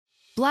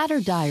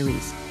Bladder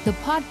Diaries, the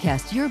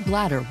podcast your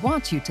bladder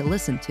wants you to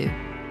listen to.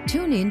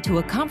 Tune in to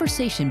a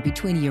conversation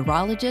between a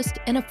urologist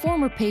and a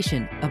former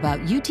patient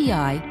about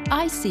UTI,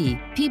 IC,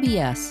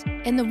 PBS,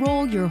 and the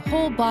role your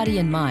whole body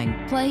and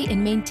mind play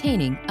in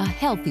maintaining a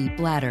healthy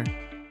bladder.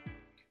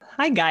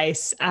 Hi,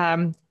 guys.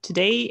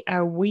 Today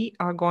we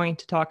are going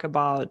to talk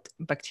about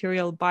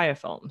bacterial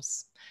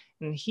biofilms.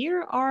 And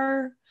here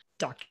are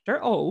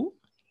Dr. O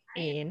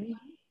and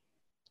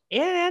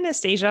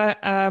Anastasia.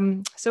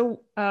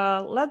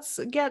 Let's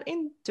get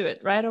into it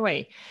right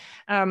away.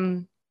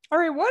 All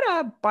right, what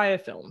are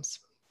biofilms?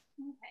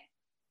 Okay,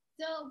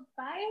 so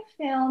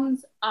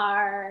biofilms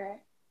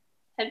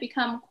have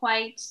become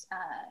quite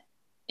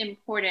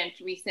important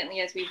recently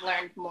as we've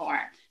learned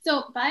more.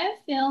 So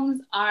biofilms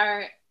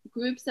are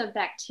groups of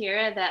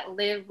bacteria that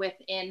live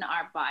within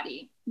our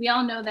body. We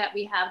all know that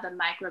we have the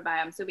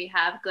microbiome, so we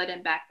have good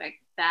and bad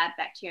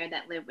bacteria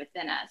that live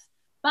within us.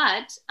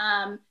 But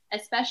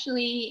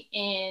especially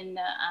in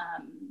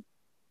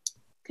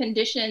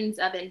conditions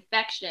of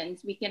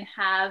infections, we can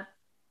have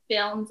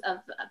films of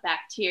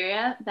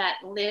bacteria that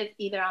live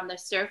either on the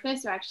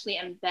surface or actually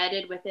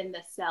embedded within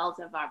the cells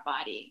of our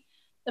body.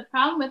 The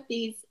problem with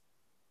these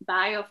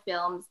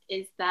biofilms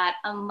is that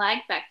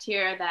unlike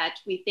bacteria that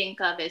we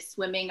think of as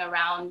swimming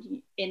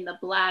around in the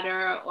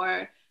bladder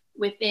or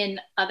within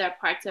other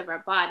parts of our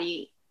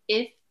body,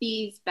 if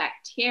these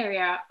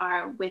bacteria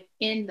are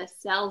within the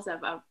cells of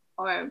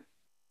or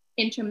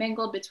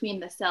intermingled between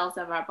the cells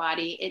of our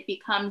body, it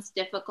becomes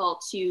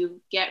difficult to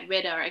get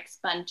rid or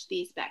expunge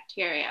these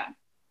bacteria.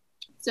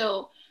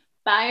 So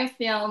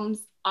biofilms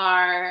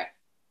are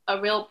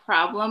a real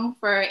problem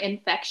for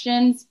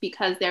infections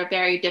because they're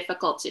very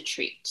difficult to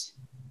treat.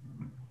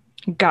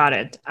 Got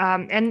it.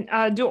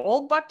 And do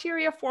all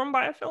bacteria form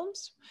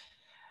biofilms?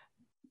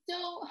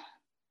 So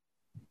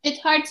it's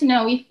hard to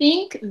know. We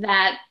think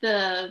that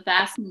the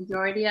vast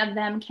majority of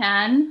them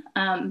can,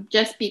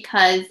 just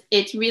because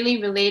it's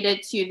really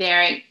related to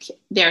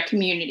their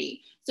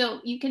community. So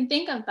you can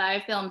think of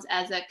biofilms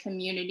as a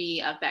community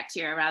of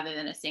bacteria rather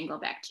than a single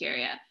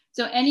bacteria.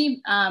 So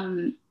any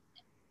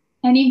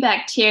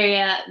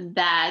bacteria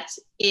that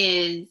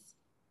is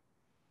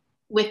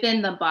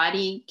within the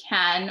body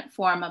can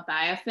form a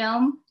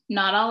biofilm.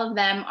 Not all of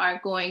them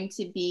are going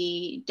to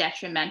be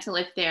detrimental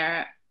if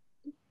they're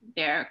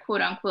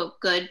quote unquote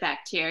good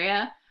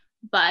bacteria,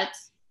 but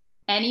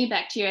any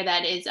bacteria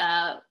that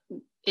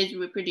is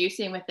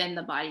reproducing within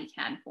the body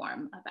can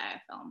form a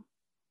biofilm.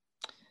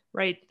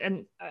 Right,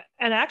 and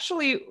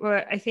actually,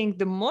 I think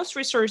the most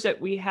research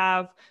that we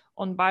have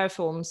on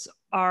biofilms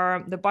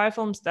are the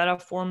biofilms that are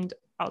formed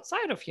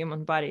outside of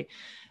human body.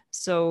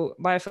 So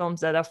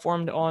biofilms that are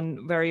formed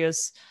on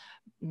various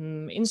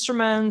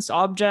instruments,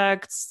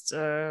 objects,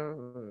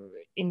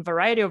 in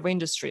variety of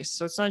industries.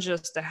 So it's not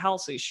just a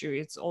health issue;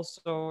 it's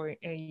also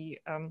a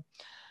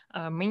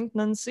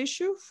maintenance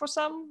issue for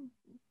some.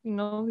 You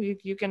know,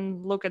 you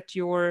can look at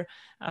your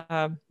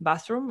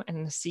bathroom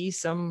and see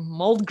some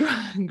mold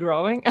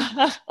growing.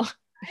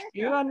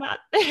 You're not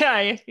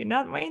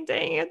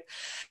maintaining it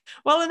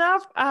well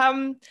enough.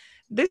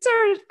 These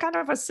are kind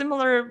of a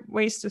similar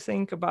ways to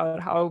think about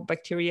how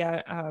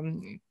bacteria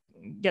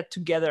get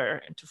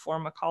together to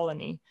form a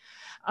colony.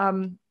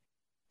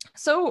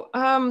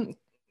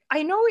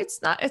 I know it's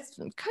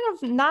kind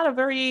of not a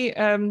very,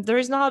 there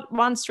is not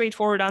one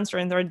straightforward answer,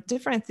 and there are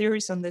different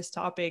theories on this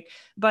topic,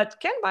 but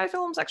can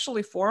biofilms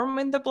actually form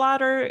in the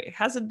bladder?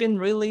 Has it been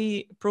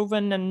really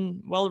proven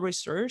and well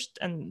researched?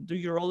 And do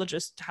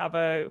urologists have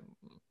a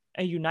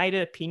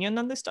united opinion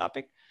on this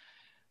topic?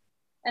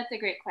 That's a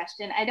great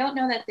question. I don't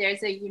know that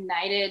there's a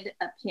united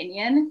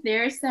opinion.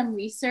 There's some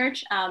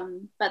research,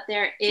 but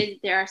there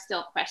are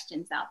still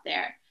questions out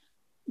there.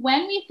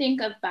 When we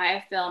think of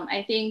biofilm,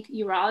 I think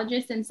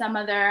urologists and some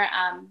other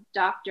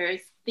doctors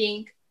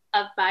think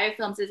of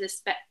biofilms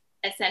as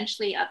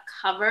essentially a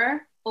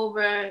cover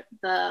over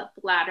the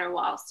bladder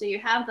wall. So you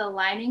have the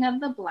lining of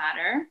the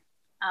bladder,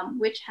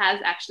 which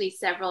has actually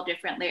several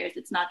different layers.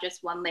 It's not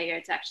just one layer,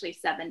 it's actually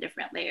 7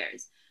 different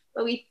layers.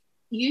 But we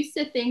used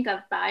to think of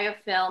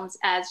biofilms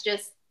as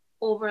just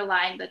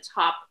overlying the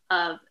top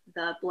of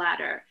the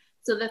bladder.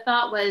 So the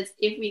thought was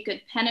if we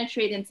could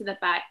penetrate into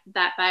that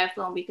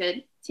biofilm, we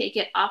could take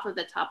it off of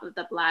the top of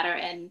the bladder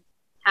and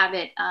have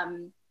it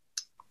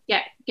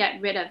get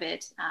rid of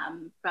it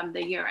from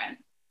the urine.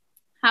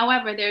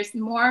 However, there's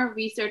more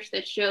research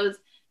that shows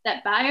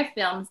that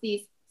biofilms,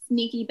 these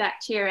sneaky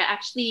bacteria,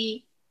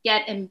 actually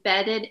get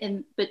embedded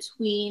in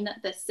between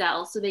the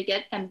cells. So they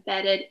get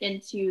embedded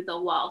into the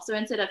wall. So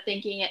instead of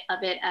thinking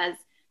of it as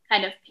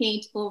kind of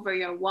paint over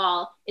your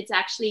wall, it's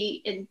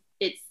actually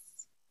it's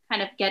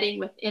kind of getting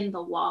within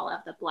the wall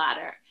of the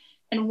bladder.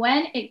 And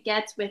when it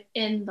gets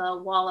within the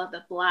wall of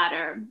the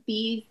bladder,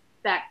 these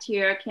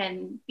bacteria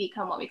can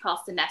become what we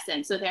call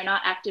senescent. So they're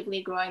not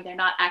actively growing, they're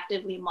not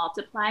actively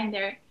multiplying.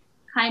 They're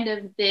kind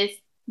of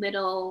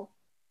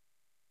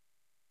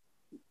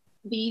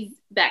these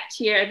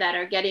bacteria that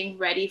are getting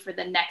ready for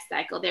the next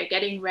cycle. They're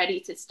getting ready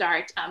to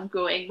start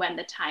growing when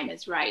the time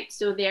is right.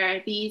 So there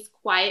are these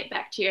quiet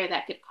bacteria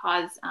that could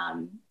cause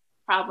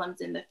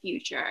problems in the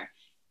future.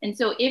 And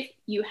so if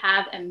you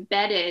have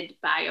embedded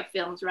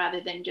biofilms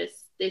rather than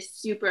just this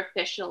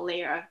superficial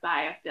layer of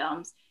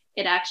biofilms,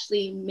 it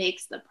actually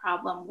makes the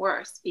problem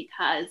worse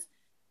because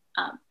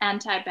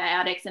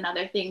antibiotics and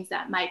other things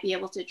that might be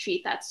able to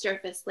treat that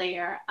surface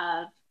layer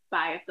of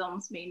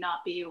biofilms may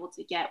not be able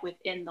to get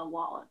within the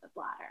wall of the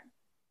bladder.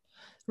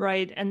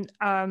 Right. And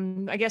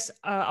I guess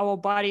our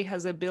body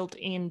has a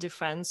built-in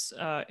defense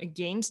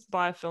against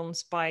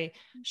biofilms by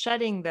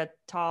shedding that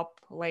top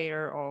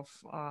layer of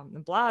the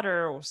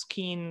bladder or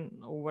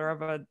skin or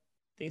wherever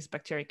these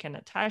bacteria can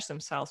attach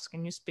themselves.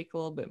 Can you speak a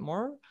little bit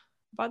more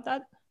about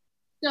that?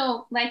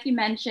 So, like you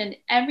mentioned,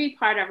 every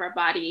part of our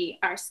body,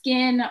 our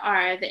skin,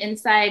 the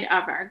inside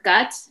of our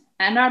gut,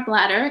 and our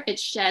bladder, it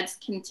sheds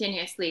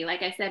continuously.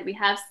 Like I said, we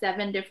have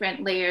 7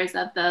 different layers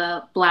of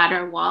the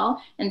bladder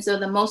wall. And so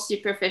the most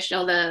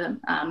superficial, the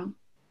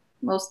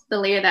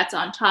layer that's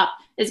on top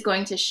is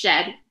going to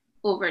shed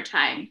over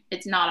time.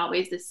 It's not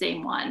always the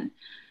same one.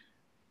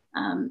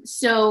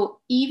 So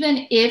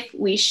even if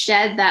we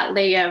shed that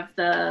layer of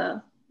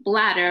the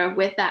bladder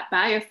with that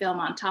biofilm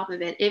on top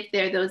of it, if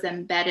there are those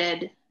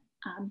embedded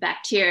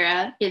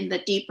bacteria in the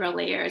deeper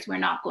layers, we're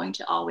not going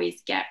to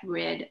always get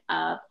rid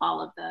of all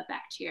of the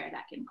bacteria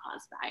that can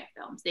cause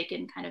biofilms. They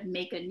can kind of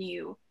make a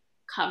new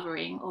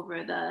covering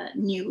over the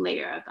new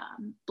layer of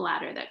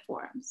bladder that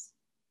forms.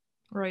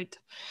 Right.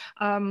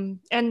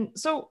 And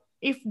so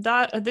if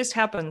this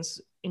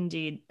happens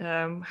indeed,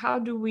 how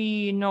do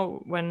we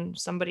know when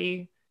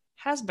somebody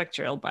has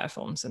bacterial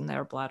biofilms in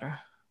their bladder?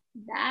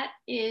 That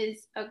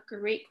is a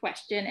great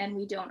question, and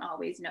we don't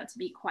always know, to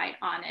be quite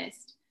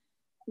honest.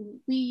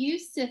 We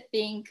used to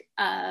think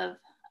of,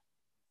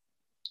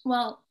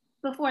 well,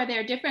 before there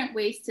are different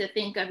ways to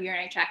think of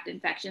urinary tract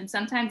infection.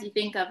 Sometimes you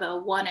think of a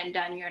one and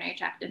done urinary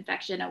tract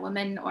infection. A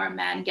woman or a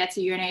man gets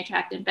a urinary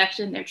tract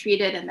infection, they're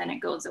treated, and then it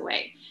goes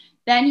away.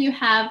 Then you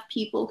have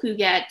people who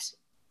get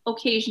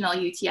occasional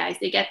UTIs.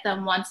 They get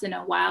them once in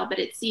a while, but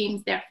it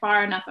seems they're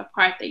far enough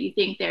apart that you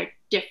think they're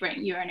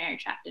different urinary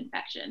tract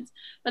infections.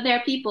 But there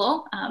are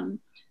people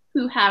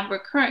who have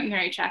recurrent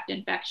urinary tract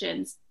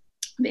infections.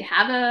 They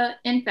have an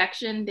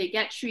infection, they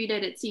get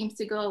treated, it seems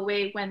to go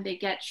away when they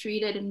get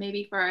treated and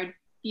maybe for a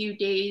few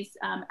days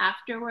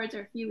afterwards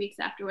or a few weeks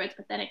afterwards,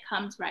 but then it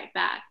comes right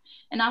back.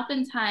 And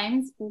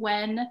oftentimes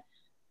when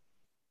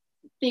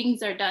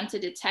things are done to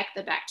detect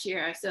the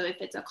bacteria, so if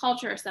it's a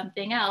culture or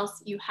something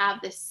else, you have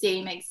the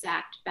same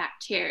exact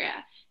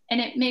bacteria. And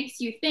it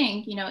makes you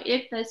think,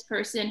 if this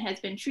person has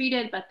been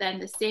treated, but then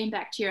the same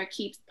bacteria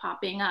keeps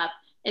popping up,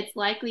 it's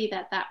likely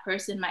that that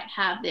person might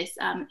have this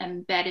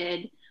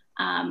embedded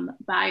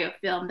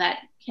biofilm that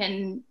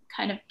can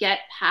kind of get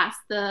past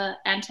the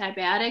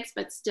antibiotics,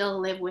 but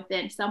still live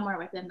somewhere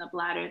within the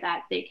bladder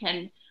that they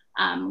can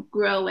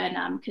grow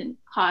and can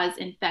cause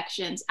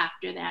infections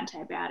after the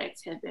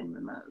antibiotics have been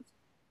removed.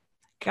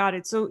 Got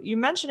it. So you're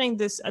mentioning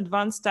this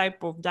advanced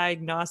type of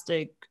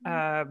diagnostic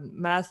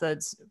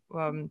methods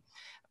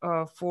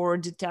for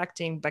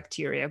detecting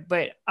bacteria,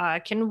 but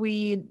can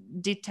we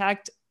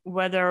detect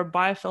whether a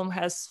biofilm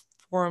has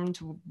formed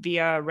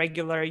via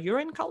regular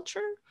urine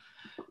culture?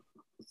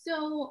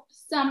 So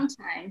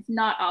sometimes,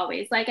 not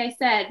always. Like I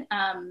said,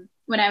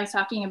 when I was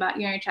talking about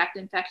urinary tract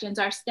infections,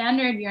 our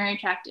standard urinary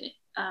tract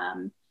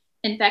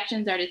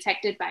infections are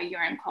detected by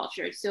urine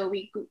culture. So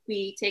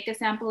we take a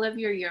sample of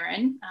your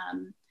urine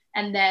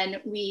and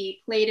then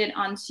we plate it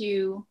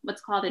onto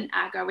what's called an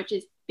agar, which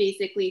is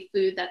basically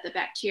food that the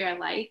bacteria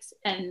likes,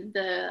 and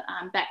the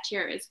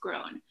bacteria is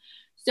grown.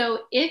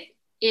 So if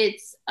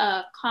it's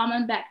a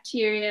common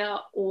bacteria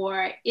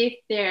or if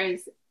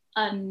there's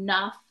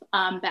enough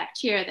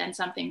bacteria, then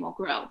something will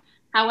grow.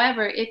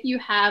 However, if you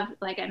have,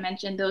 like I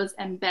mentioned, those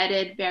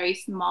embedded very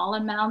small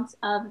amounts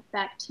of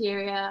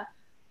bacteria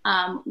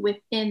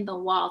within the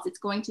walls, it's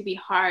going to be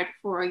hard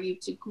for you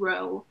to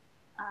grow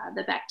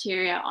the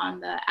bacteria on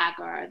the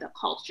agar, the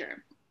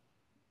culture.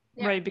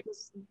 Yeah. Right,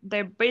 because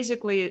they're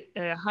basically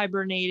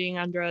hibernating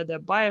under the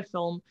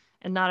biofilm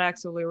and not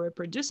actually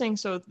reproducing.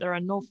 So there are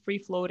no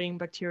free-floating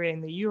bacteria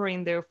in the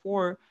urine.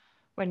 Therefore,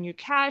 when you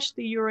cache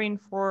the urine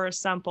for a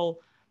sample,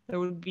 there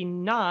would be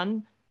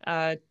none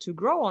to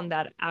grow on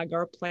that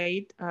agar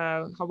plate.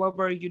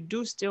 However, you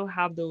do still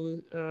have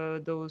those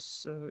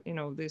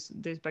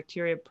this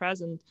bacteria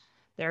present.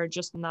 They're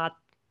just not,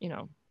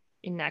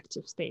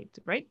 inactive state,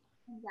 right?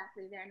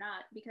 Exactly, they're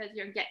not, because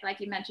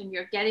like you mentioned,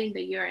 you're getting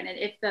the urine, and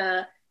if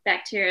the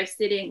bacteria is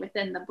sitting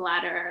within the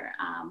bladder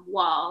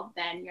wall,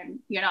 then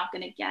you're not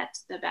going to get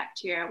the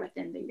bacteria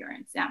within the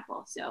urine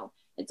sample. So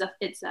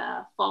it's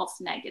a false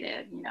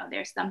negative.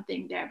 There's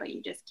something there, but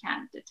you just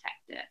can't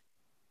detect it.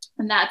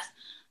 And that's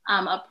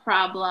a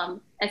problem,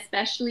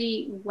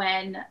 especially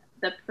when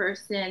the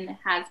person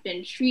has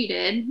been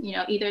treated,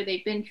 either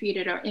they've been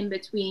treated or in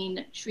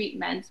between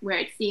treatments where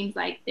it seems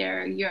like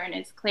their urine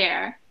is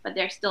clear, but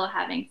they're still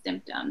having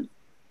symptoms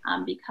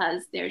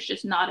because there's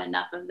just not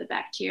enough of the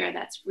bacteria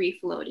that's free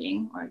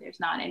floating, or there's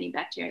not any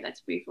bacteria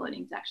that's free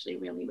floating. It's actually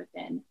really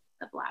within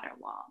the bladder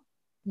wall.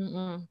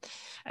 Mm-mm.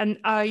 And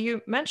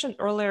you mentioned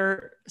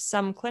earlier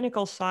some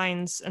clinical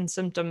signs and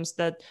symptoms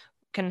that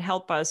can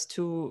help us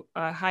to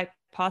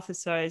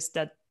hypothesize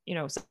that, you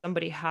know,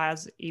 somebody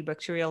has a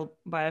bacterial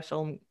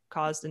biofilm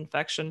caused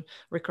infection,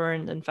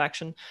 recurrent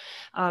infection.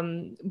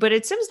 But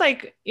it seems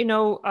like, you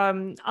know,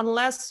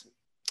 unless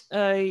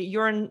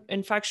urine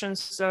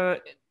infections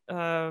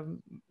uh,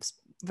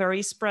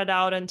 very spread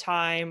out in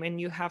time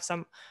and you have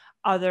some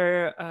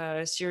other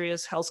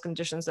serious health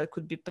conditions that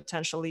could be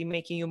potentially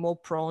making you more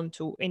prone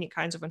to any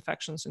kinds of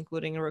infections,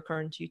 including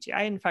recurrent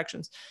UTI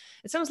infections.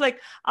 It seems like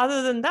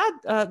other than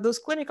that, those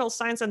clinical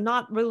signs are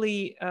not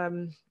really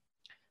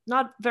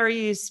not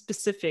very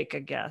specific, I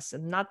guess,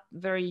 and not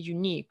very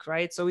unique,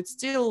 right? So it's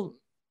still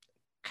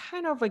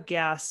kind of a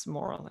guess,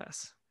 more or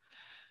less.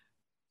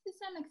 To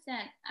some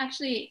extent,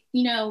 actually,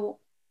 you know,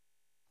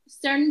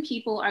 certain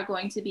people are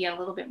going to be a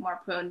little bit more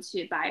prone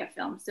to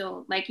biofilm.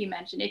 So like you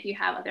mentioned, if you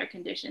have other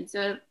conditions,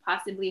 so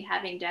possibly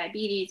having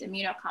diabetes,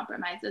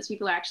 immunocompromised, those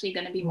people are actually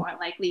going to be more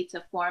likely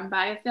to form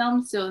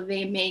biofilm. So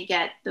they may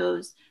get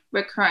those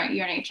recurrent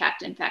urinary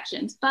tract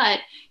infections. But,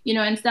 you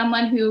know, in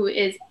someone who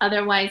is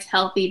otherwise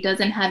healthy,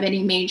 doesn't have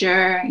any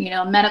major, you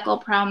know, medical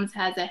problems,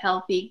 has a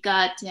healthy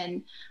gut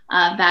and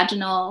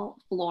vaginal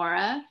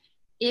flora,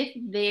 if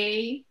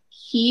they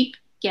keep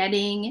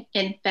getting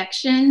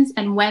infections,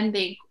 and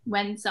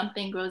when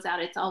something grows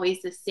out, it's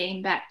always the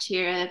same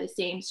bacteria, the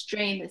same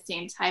strain, the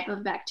same type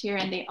of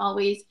bacteria, and they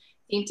always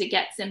seem to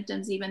get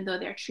symptoms even though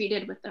they're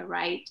treated with the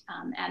right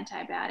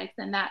antibiotics,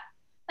 and that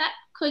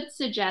could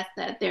suggest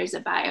that there's a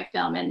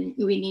biofilm and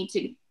we need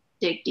to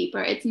dig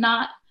deeper. It's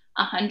not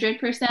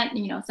 100%,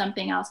 you know,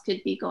 something else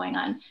could be going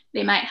on.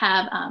 They might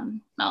have,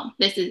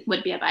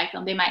 would be a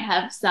biofilm. They might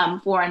have some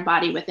foreign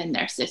body within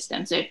their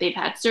system. So if they've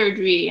had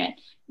surgery, and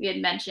you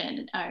had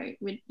mentioned an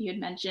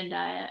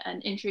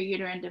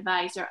intrauterine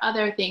device or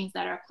other things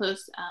that are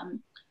close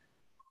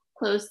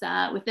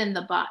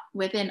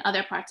within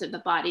other parts of the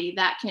body,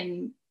 that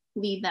can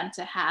lead them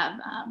to have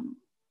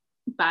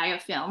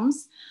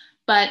biofilms.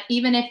 But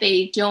even if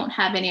they don't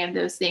have any of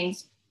those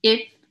things,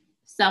 if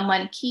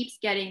someone keeps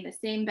getting the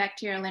same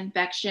bacterial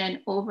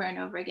infection over and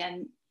over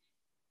again,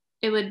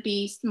 it would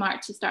be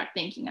smart to start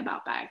thinking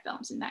about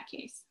biofilms in that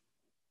case.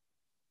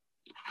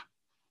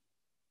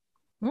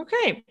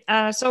 Okay,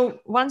 so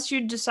once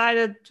you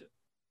decided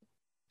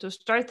to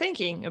start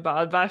thinking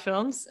about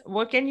biofilms,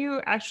 what can you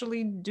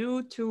actually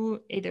do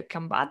to either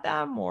combat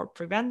them or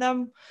prevent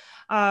them,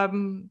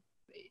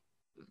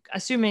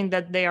 assuming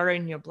that they are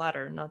in your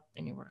bladder, not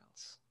anywhere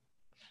else?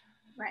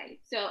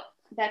 Right. So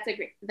that's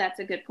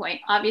a good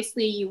point.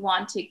 Obviously, you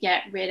want to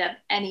get rid of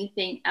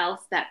anything else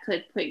that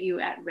could put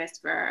you at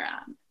risk for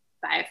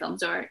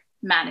biofilms, or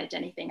manage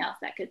anything else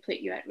that could put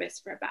you at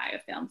risk for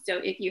biofilms. So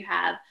if you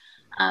have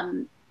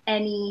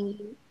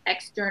any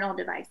external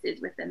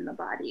devices within the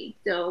body,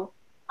 so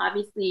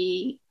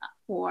obviously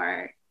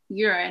for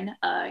urine,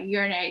 a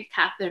urinary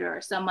catheter, or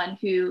someone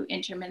who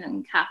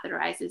intermittently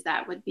catheterizes,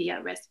 that would be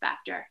a risk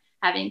factor.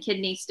 Having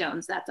kidney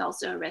stones, that's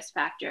also a risk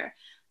factor.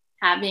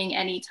 Having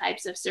any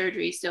types of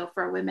surgery. So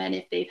for women,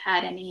 if they've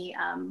had any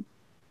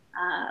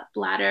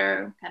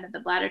bladder, kind of the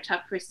bladder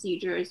tuck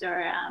procedures,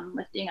 or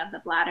lifting of the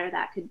bladder,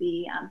 that could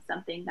be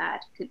something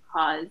that could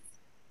cause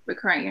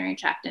recurrent urinary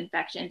tract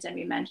infections. And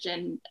we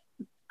mentioned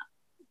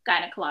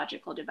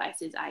gynecological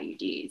devices,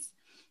 IUDs.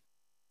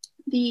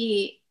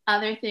 The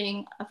other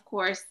thing, of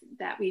course,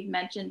 that we've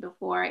mentioned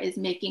before is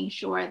making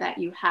sure that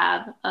you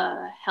have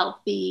a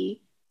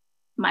healthy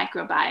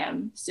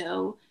microbiome.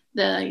 So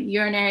the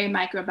urinary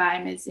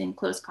microbiome is in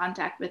close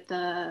contact with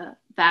the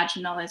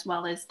vaginal as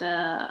well as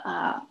the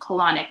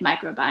colonic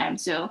microbiome.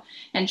 So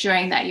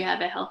ensuring that you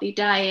have a healthy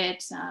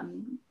diet,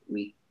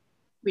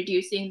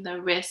 reducing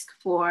the risk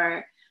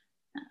for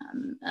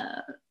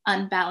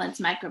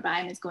unbalanced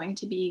microbiome is going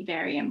to be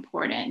very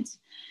important.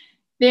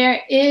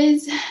 There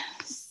is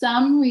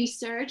some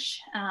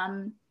research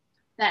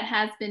that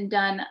has been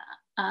done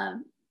of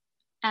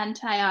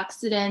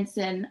antioxidants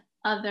and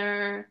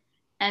other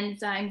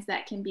enzymes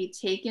that can be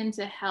taken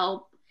to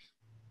help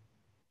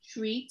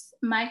treat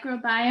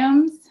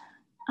microbiomes.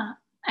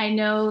 I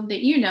know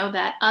that you know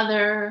that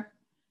other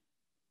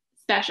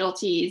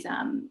specialties,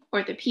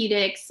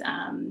 orthopedics,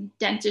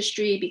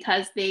 dentistry,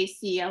 because they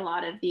see a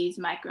lot of these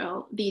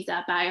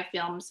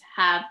biofilms,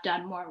 have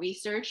done more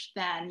research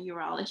than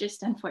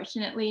urologists,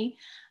 unfortunately.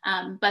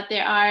 But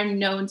there are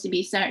known to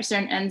be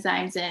certain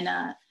enzymes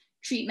and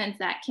treatments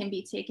that can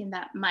be taken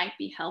that might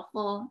be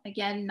helpful.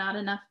 Again, not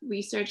enough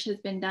research has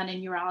been done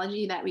in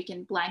urology that we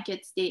can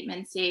blanket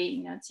statement say,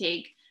 you know,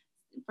 take,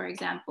 for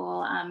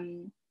example,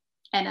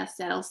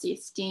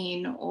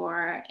 N-acetylcysteine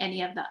or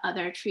any of the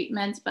other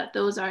treatments, but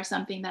those are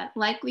something that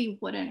likely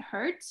wouldn't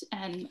hurt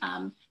and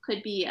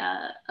could be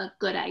a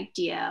good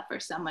idea for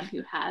someone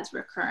who has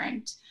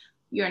recurrent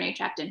urinary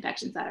tract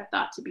infections that are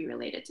thought to be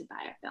related to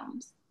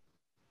biofilms.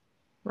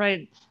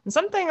 Right. And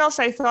something else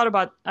I thought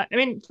about, I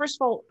mean,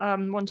 first of all,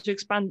 want to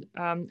expand,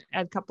 add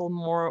a couple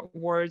more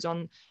words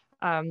on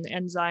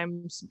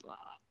enzymes,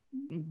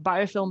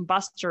 biofilm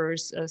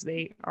busters, as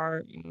they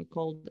are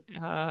called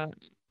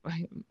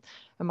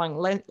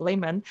among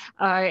laymen,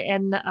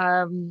 and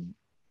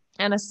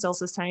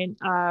acetylcysteine.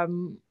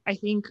 I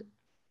think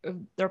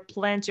there are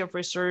plenty of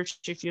research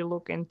if you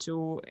look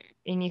into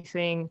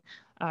anything,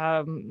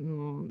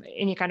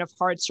 any kind of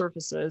hard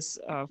surfaces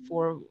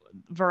for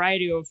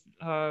variety of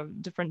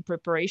different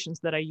preparations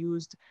that are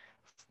used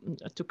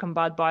to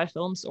combat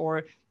biofilms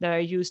or that are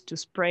used to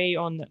spray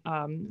on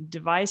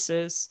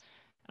devices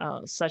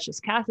such as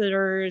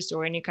catheters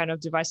or any kind of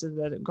devices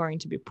that are going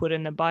to be put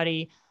in the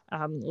body,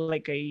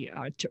 like a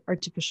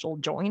artificial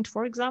joint,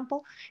 for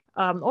example,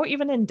 or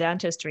even in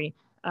dentistry.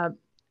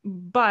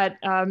 But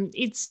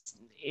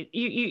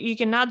you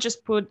cannot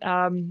just put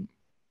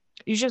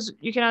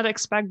you cannot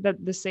expect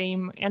that the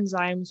same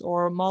enzymes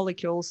or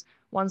molecules,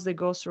 once they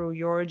go through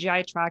your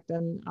GI tract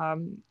and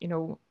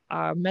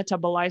are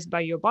metabolized by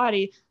your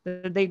body,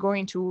 that they're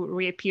going to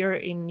reappear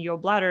in your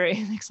bladder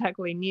in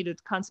exactly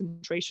needed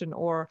concentration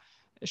or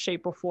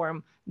shape or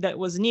form that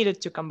was needed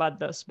to combat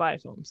those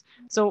biofilms.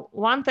 So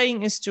one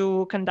thing is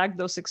to conduct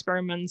those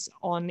experiments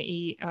on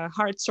a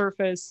hard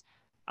surface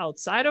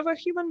outside of a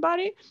human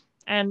body.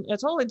 And a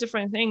totally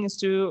different thing is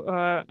to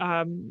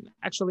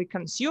actually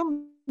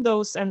consume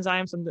those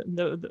enzymes and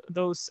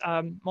those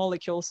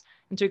molecules,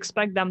 and to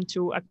expect them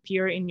to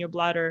appear in your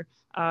bladder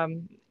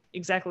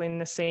exactly in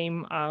the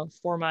same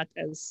format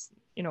as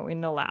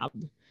in the lab.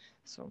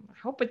 So I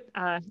hope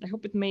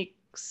it makes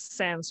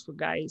sense for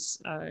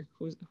guys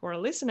who are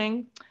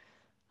listening.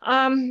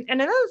 And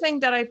another thing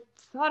that I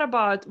thought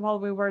about while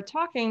we were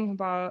talking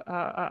about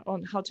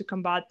on how to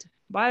combat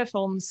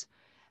biofilms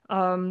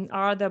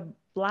are the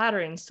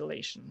bladder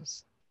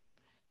installations.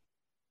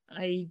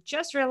 I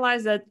just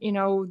realized that,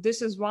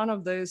 this is one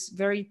of those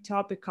very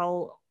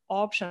topical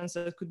options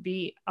that could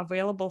be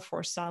available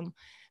for some,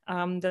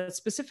 that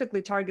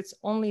specifically targets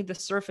only the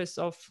surface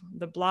of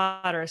the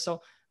bladder.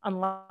 So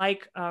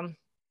unlike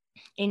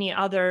any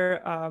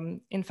other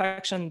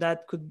infection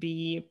that could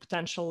be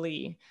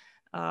potentially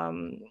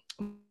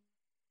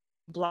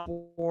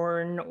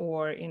bloodborne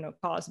or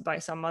caused by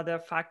some other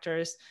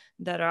factors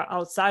that are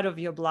outside of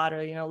your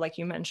bladder, like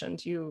you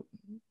mentioned,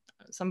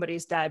 somebody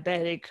is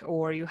diabetic,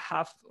 or you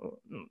have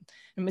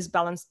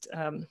misbalanced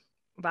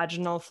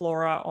vaginal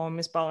flora or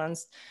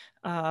misbalanced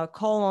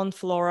colon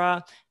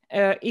flora.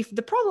 If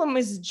the problem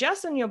is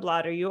just in your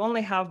bladder, you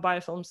only have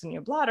biofilms in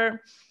your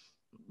bladder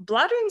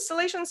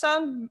installation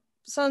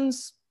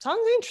sounds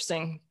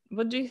interesting.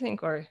 What do you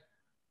think, Ori?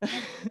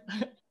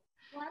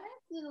 Bladder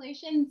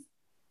installations,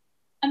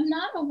 I'm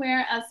not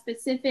aware of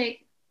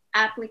specific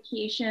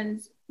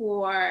applications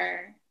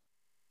for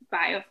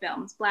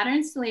biofilms. Bladder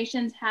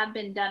installations have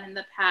been done in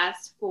the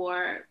past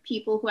for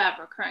people who have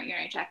recurrent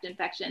urinary tract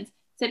infections,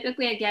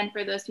 typically, again,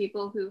 for those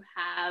people who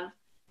have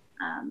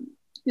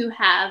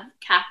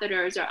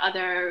catheters or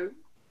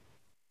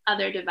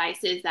other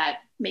devices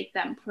that make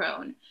them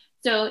prone.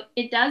 So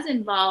it does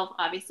involve,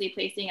 obviously,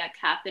 placing a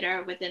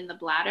catheter within the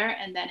bladder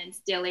and then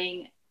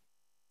instilling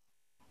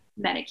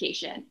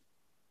medication.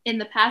 In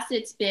the past,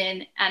 it's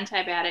been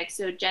antibiotics.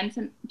 So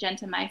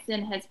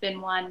gentamicin has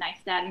been one,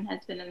 nystatin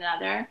has been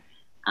another.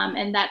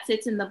 And that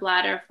sits in the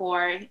bladder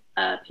for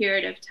a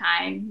period of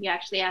time. You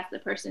actually ask the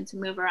person to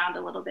move around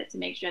a little bit to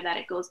make sure that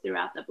it goes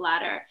throughout the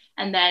bladder.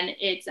 And then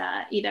it's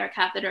either a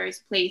catheter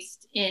is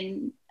placed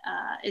in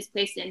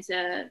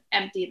to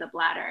empty the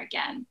bladder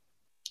again.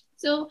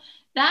 So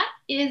that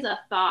is a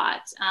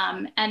thought.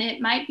 And it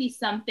might be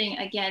something,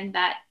 again,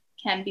 that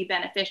can be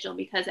beneficial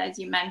because, as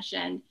you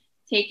mentioned,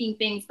 taking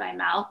things by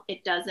mouth,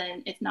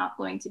 it's not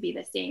going to be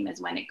the same as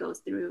when it goes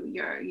through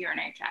your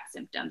urinary tract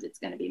symptoms. It's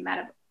going to be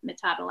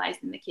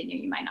metabolized in the kidney.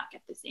 You might not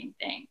get the same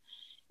thing.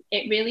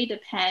 It really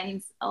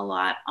depends a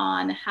lot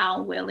on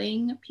how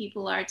willing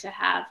people are to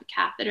have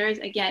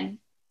catheters. Again,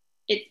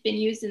 it's been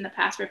used in the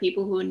past for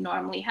people who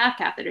normally have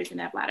catheters in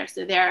their bladder.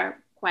 So they're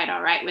quite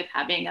all right with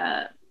having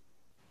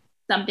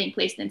something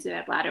placed into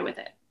their bladder with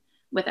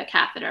a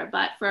catheter.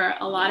 But for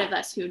a lot of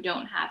us who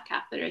don't have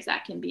catheters,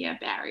 that can be a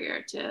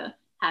barrier to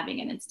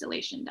having an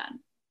installation done.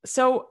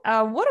 So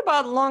what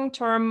about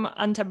long-term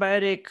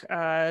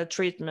antibiotic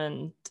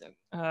treatment?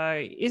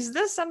 Is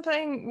this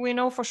something we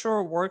know for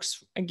sure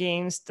works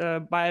against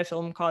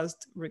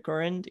biofilm-caused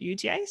recurrent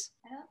UTIs?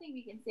 I don't think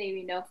we can say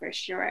we know for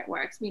sure it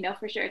works. We know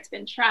for sure it's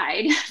been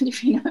tried.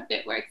 If we know if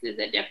it works is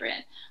a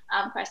different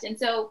question.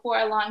 So for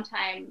a long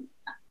time,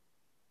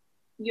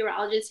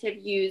 urologists have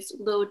used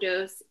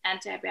low-dose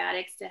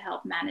antibiotics to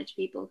help manage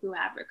people who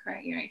have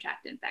recurrent urinary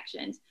tract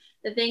infections.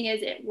 The thing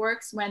is, it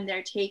works when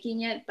they're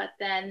taking it, but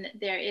then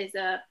there is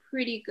a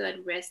pretty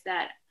good risk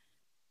that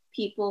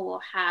people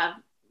will have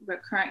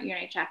recurrent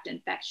urinary tract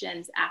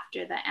infections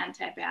after the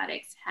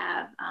antibiotics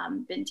have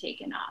been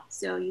taken off.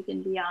 So you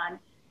can be on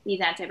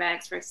these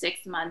antibiotics for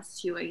 6 months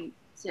to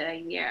a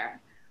year.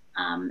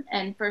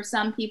 And for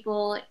some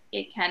people,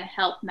 it can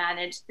help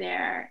manage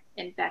their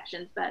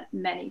infections, but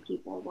many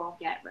people will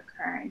get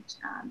recurrent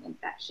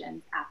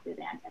infections after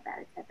the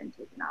antibiotics have been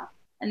taken off.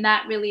 And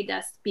that really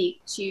does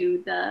speak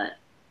to the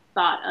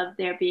thought of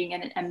there being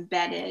an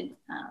embedded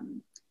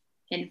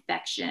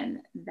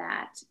infection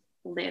that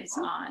lives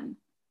on.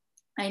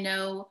 I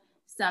know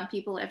Some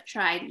people have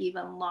tried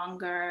even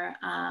longer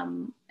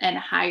and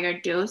higher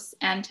dose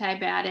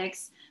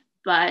antibiotics,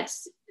 but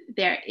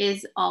there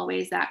is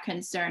always that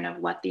concern of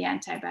what the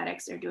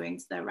antibiotics are doing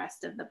to the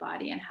rest of the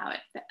body and how it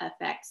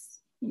affects,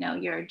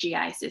 your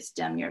GI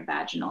system, your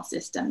vaginal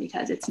system,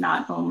 because it's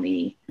not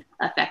only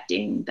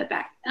affecting the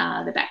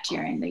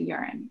bacteria in the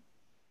urine.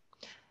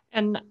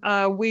 And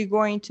we're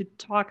going to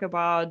talk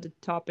about the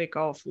topic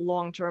of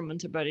long-term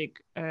antibiotic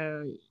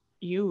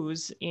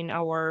use in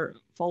our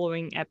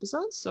following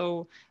episodes.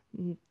 So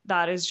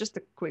that is just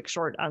a quick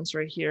short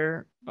answer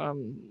here,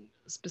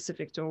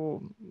 specific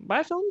to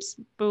biofilms.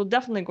 But we're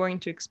definitely going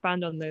to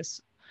expand on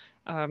this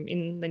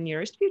in the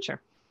nearest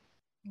future.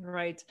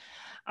 Right.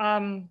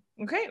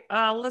 Okay,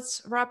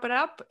 let's wrap it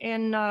up.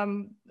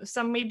 And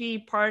some maybe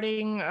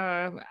parting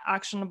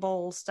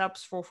actionable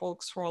steps for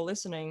folks who are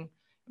listening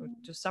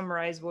to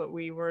summarize what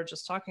we were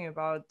just talking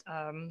about.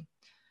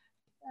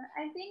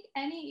 I think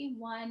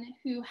anyone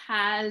who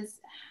has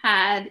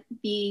had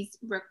these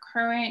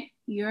recurrent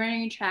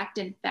urinary tract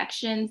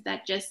infections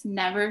that just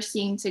never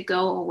seem to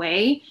go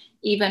away,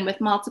 even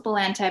with multiple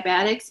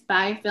antibiotics,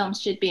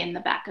 biofilms should be in the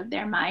back of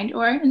their mind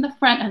or in the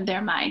front of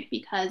their mind,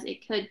 because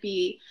it could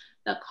be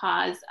the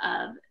cause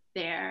of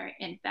their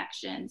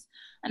infections.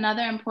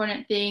 Another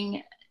important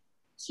thing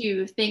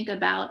to think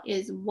about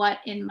is what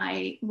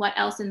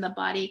else in the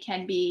body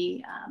can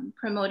be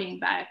promoting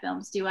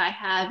biofilms. Do I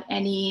have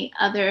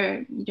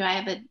a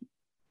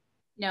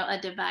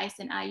device,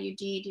 an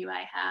IUD? Do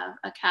I have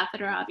a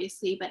catheter,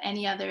 obviously, but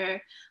any other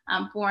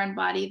foreign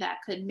body that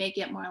could make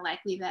it more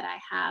likely that I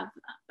have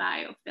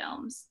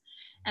biofilms?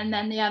 And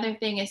then the other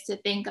thing is to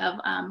think of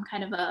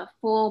kind of a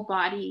full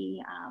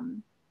body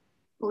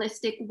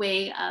holistic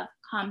way of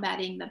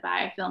combating the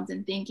biofilms,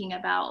 and thinking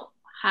about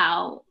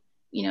how,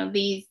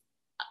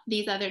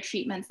 these other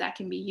treatments that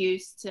can be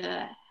used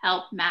to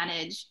help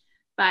manage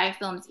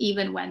biofilms,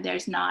 even when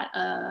there's not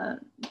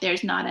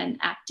an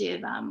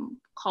active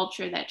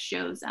culture that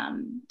shows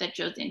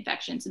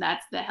infection. So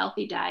that's the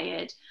healthy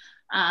diet,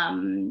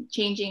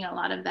 changing a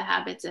lot of the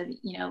habits of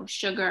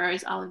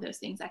sugars, all of those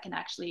things that can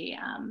actually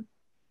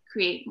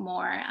create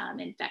more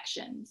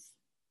infections.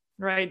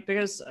 Right,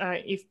 because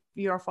if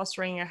you are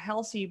fostering a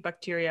healthy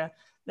bacteria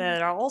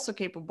that are also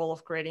capable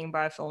of creating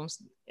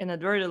biofilms,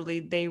 inadvertently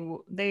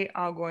they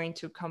are going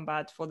to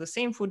combat for the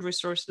same food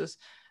resources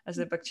as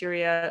the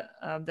bacteria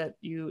that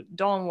you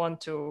don't want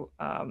to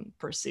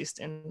persist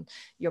in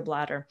your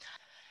bladder.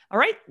 All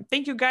right,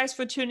 thank you guys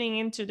for tuning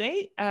in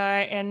today,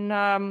 and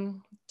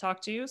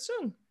talk to you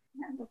soon.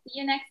 Yeah, we'll see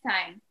you next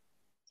time.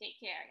 Take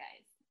care,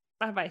 guys.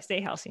 Bye-bye, stay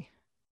healthy.